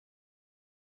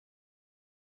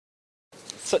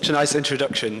Such a nice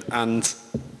introduction, and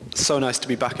so nice to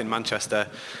be back in Manchester,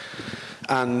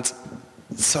 and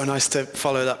so nice to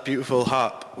follow that beautiful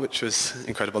harp, which was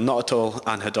incredible. Not at all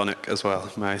anhedonic as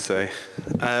well, may I say.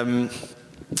 The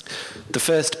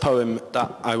first poem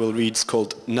that I will read is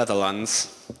called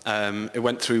Netherlands. It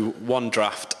went through one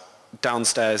draft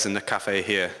downstairs in the cafe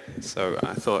here, so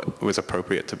I thought it was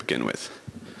appropriate to begin with.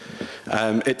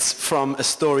 It's from a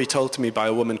story told to me by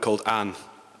a woman called Anne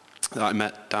that I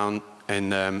met down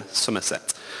in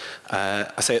Somerset.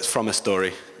 I say it's from a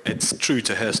story. It's true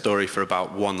to her story for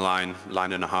about one line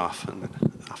and a half, and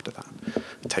then after that,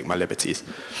 I take my liberties.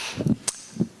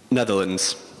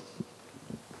 Netherlands.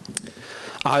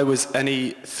 I was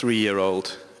any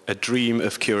 3-year-old, a dream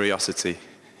of curiosity.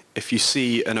 If you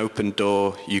see an open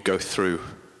door, you go through.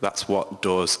 That's what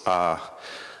doors are.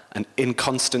 An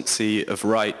inconstancy of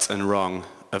right and wrong,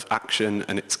 of action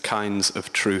and its kinds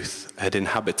of truth had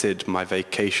inhabited my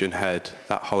vacation head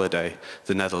that holiday,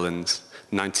 the Netherlands,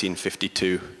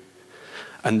 1952.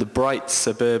 And the bright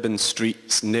suburban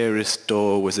street's nearest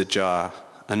door was ajar,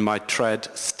 and my tread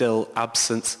still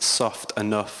absence soft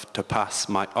enough to pass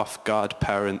my off-guard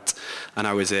parent, and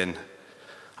I was in.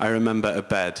 I remember a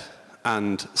bed,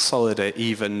 and solider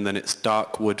even than its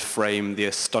dark wood frame, the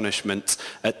astonishment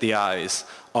at the eyes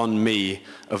on me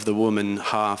of the woman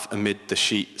half amid the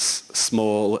sheets,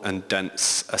 small and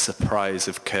dense, a surprise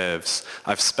of curves.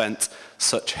 I've spent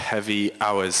such heavy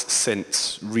hours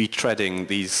since retreading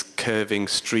these curving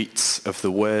streets of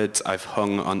the words I've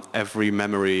hung on every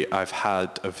memory I've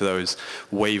had of those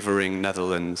wavering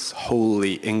Netherlands,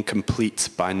 wholly incomplete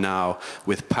by now,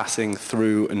 with passing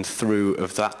through and through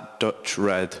of that Dutch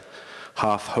red,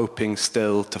 half hoping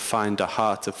still to find a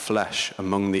heart of flesh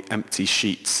among the empty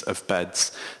sheets of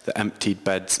beds, the emptied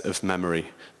beds of memory,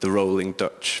 the rolling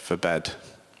Dutch for bed.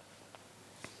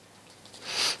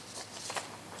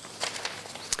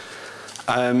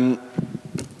 And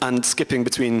skipping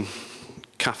between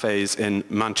cafes in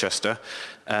Manchester,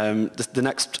 the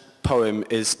next poem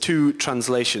is two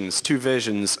translations, two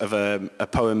versions of a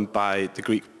poem by the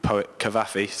Greek poet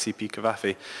Cavafy, C.P.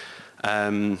 Cavafy.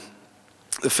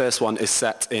 The first one is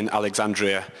set in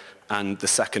Alexandria, and the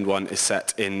second one is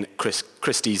set in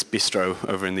Christie's Bistro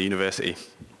over in the university.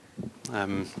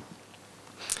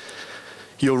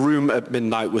 Your room at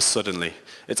midnight was suddenly.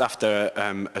 It's after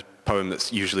a poem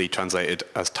that's usually translated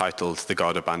as titled The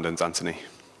God Abandons Antony.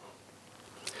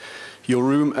 Your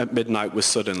room at midnight was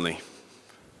suddenly.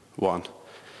 1.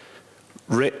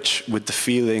 Rich with the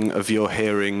feeling of your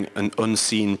hearing an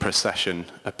unseen procession,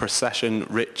 a procession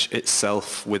rich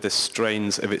itself with the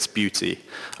strains of its beauty,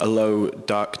 a low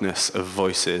darkness of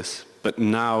voices. But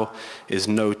now is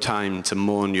no time to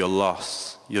mourn your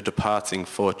loss, your departing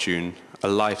fortune, a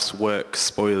life's work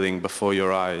spoiling before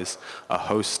your eyes, a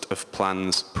host of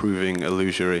plans proving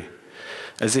illusory.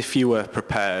 As if you were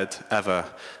prepared, ever,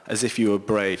 as if you were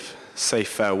brave, say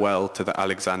farewell to the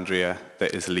Alexandria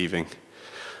that is leaving.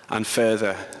 And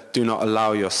further, do not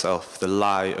allow yourself the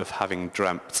lie of having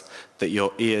dreamt, that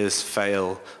your ears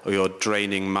fail or your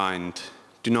draining mind.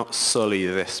 Do not sully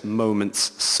this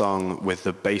moment's song with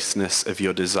the baseness of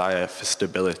your desire for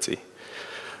stability.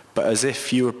 But as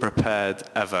if you were prepared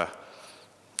ever,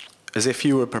 as if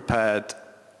you were prepared,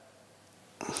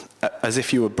 as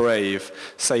if you were brave,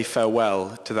 say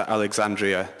farewell to the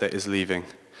Alexandria that is leaving.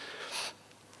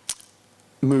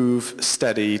 Move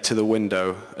steady to the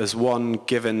window as one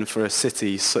given for a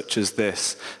city such as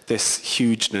this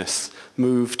hugeness.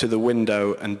 Move to the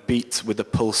window and beat with the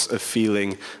pulse of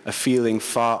feeling, a feeling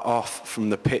far off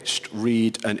from the pitched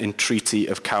reed and entreaty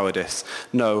of cowardice.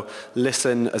 No,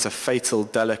 listen as a fatal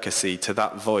delicacy to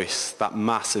that voice, that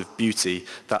mass of beauty,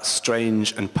 that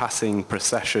strange and passing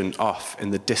procession off in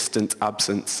the distant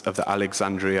absence of the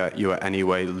Alexandria you are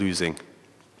anyway losing.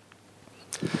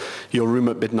 Your room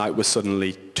at midnight was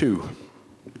suddenly 2.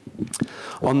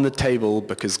 On the table,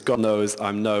 because God knows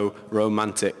I'm no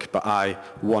romantic, but I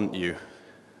want you.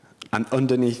 And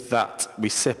underneath that, we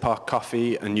sip our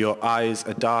coffee, and your eyes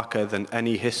are darker than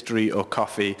any history or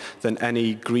coffee, than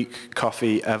any Greek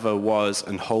coffee ever was,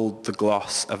 and hold the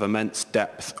gloss of immense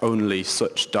depth only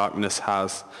such darkness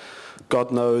has.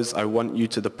 God knows I want you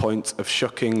to the point of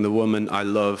shocking the woman I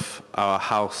love, our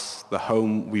house, the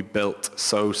home we built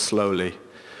so slowly.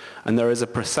 And there is a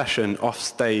procession off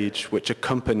stage which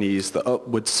accompanies the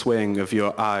upward swing of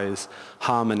your eyes,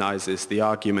 harmonizes the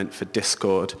argument for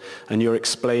discord, and you're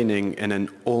explaining in an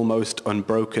almost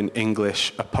unbroken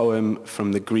English a poem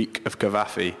from the Greek of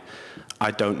Cavafy. I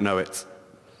don't know it.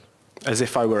 As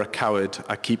if I were a coward,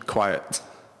 I keep quiet.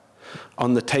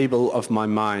 On the table of my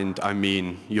mind, I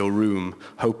mean, your room,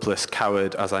 hopeless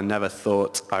coward as I never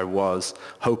thought I was,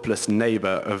 hopeless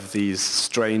neighbour of these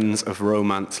strains of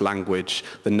romance language,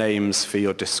 the names for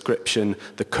your description,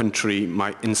 the country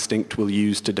my instinct will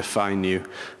use to define you,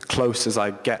 close as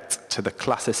I get to the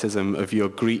classicism of your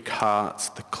Greek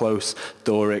heart, the close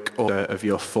Doric order of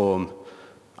your form.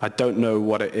 I don't know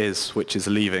what it is which is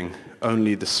leaving,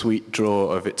 only the sweet draw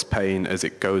of its pain as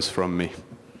it goes from me.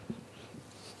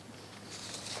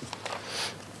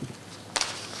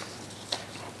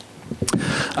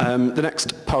 The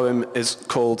next poem is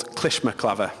called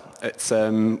Klishmaclaver,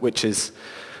 which is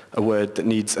a word that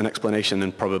needs an explanation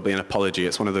and probably an apology.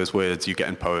 It's one of those words you get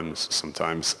in poems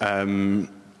sometimes.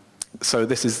 So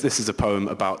this is a poem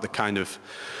about the kind of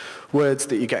words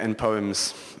that you get in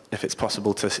poems, if it's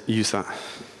possible to use that.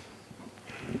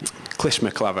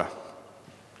 Klishmaclaver.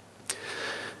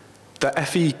 The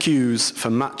FEQs for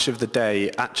match of the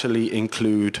day actually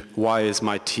include, why is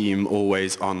my team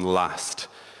always on last?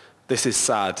 This is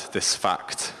sad, this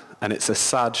fact, and it's a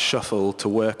sad shuffle to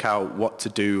work out what to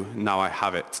do now I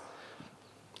have it.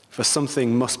 For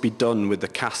something must be done with the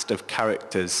cast of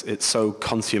characters it so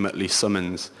consummately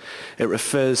summons. It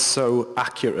refers so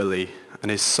accurately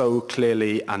and is so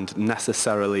clearly and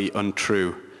necessarily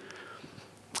untrue.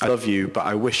 I love you, but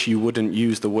I wish you wouldn't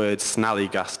use the word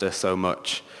snallygaster so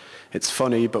much. It's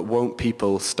funny, but won't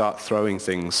people start throwing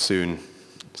things soon?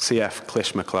 CF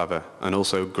Klishmaclaver, and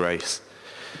also Grace.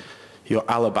 Your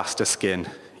alabaster skin,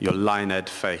 your lined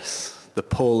face, the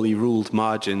poorly ruled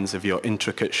margins of your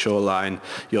intricate shoreline,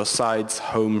 your sides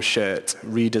home shirt,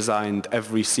 redesigned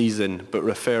every season, but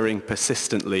referring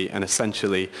persistently and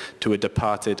essentially to a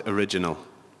departed original.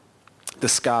 The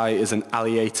sky is an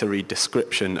aleatory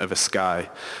description of a sky,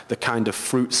 the kind of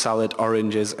fruit salad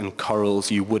oranges and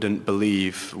corals you wouldn't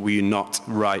believe were you not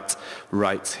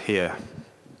right here.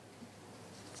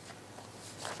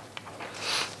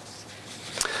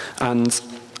 And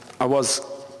I was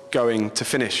going to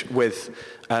finish with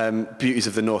Beauties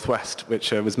of the Northwest,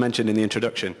 which was mentioned in the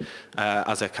introduction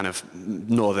as a kind of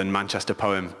northern Manchester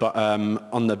poem. But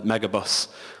on the megabus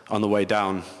on the way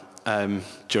down,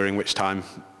 during which time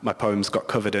my poems got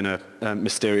covered in a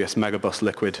mysterious megabus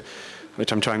liquid,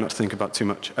 which I'm trying not to think about too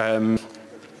much. I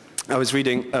was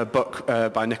reading a book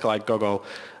by Nikolai Gogol,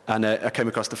 and I came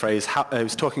across the phrase, he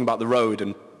was talking about the road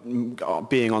and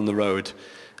being on the road.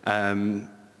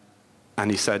 And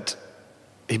he said,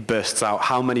 he bursts out,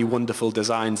 how many wonderful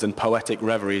designs and poetic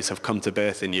reveries have come to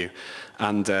birth in you?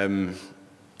 And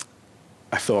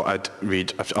I thought I'd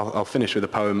read, I'll finish with a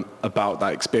poem about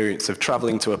that experience of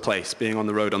traveling to a place, being on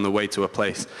the road on the way to a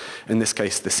place, in this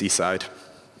case the seaside,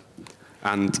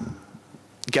 and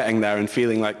getting there and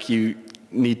feeling like you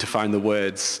need to find the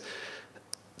words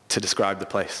to describe the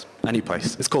place, any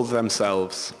place. It's called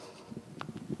Themselves.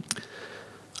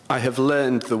 I have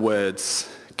learned the words,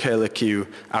 curlicue,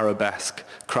 arabesque,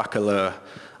 craquelure,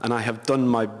 and I have done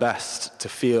my best to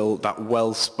feel that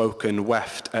well-spoken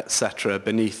weft, etc.,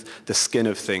 beneath the skin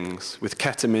of things, with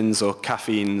ketamines or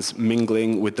caffeines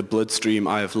mingling with the bloodstream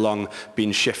I have long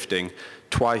been shifting,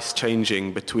 twice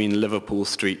changing between Liverpool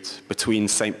Street, between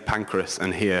St. Pancras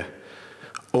and here.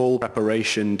 All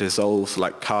preparation dissolves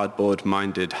like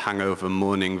cardboard-minded hangover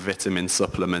morning vitamin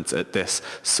supplement at this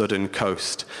sudden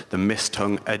coast, the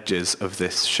mist-hung edges of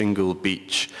this shingle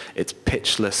beach, its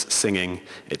pitchless singing,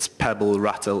 its pebble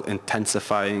rattle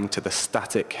intensifying to the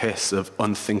static hiss of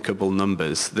unthinkable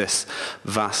numbers, this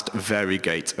vast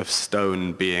variegate of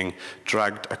stone being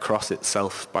dragged across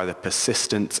itself by the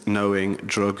persistent, knowing,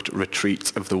 drugged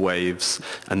retreat of the waves,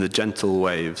 and the gentle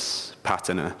waves,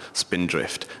 patina,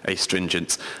 spindrift,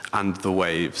 astringent, and the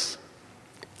waves.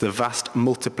 The vast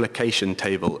multiplication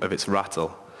table of its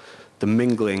rattle, the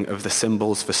mingling of the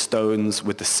symbols for stones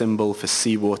with the symbol for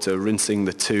seawater rinsing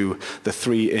the two, the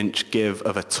 3-inch give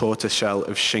of a tortoiseshell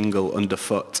of shingle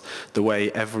underfoot, the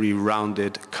way every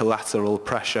rounded collateral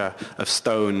pressure of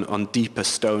stone on deeper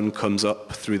stone comes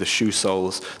up through the shoe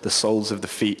soles, the soles of the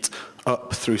feet,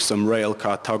 up through some rail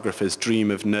cartographer's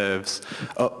dream of nerves,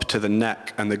 up to the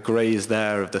neck and the graze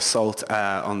there of the salt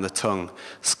air on the tongue,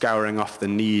 scouring off the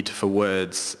need for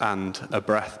words, and a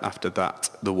breath after that,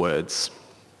 the words.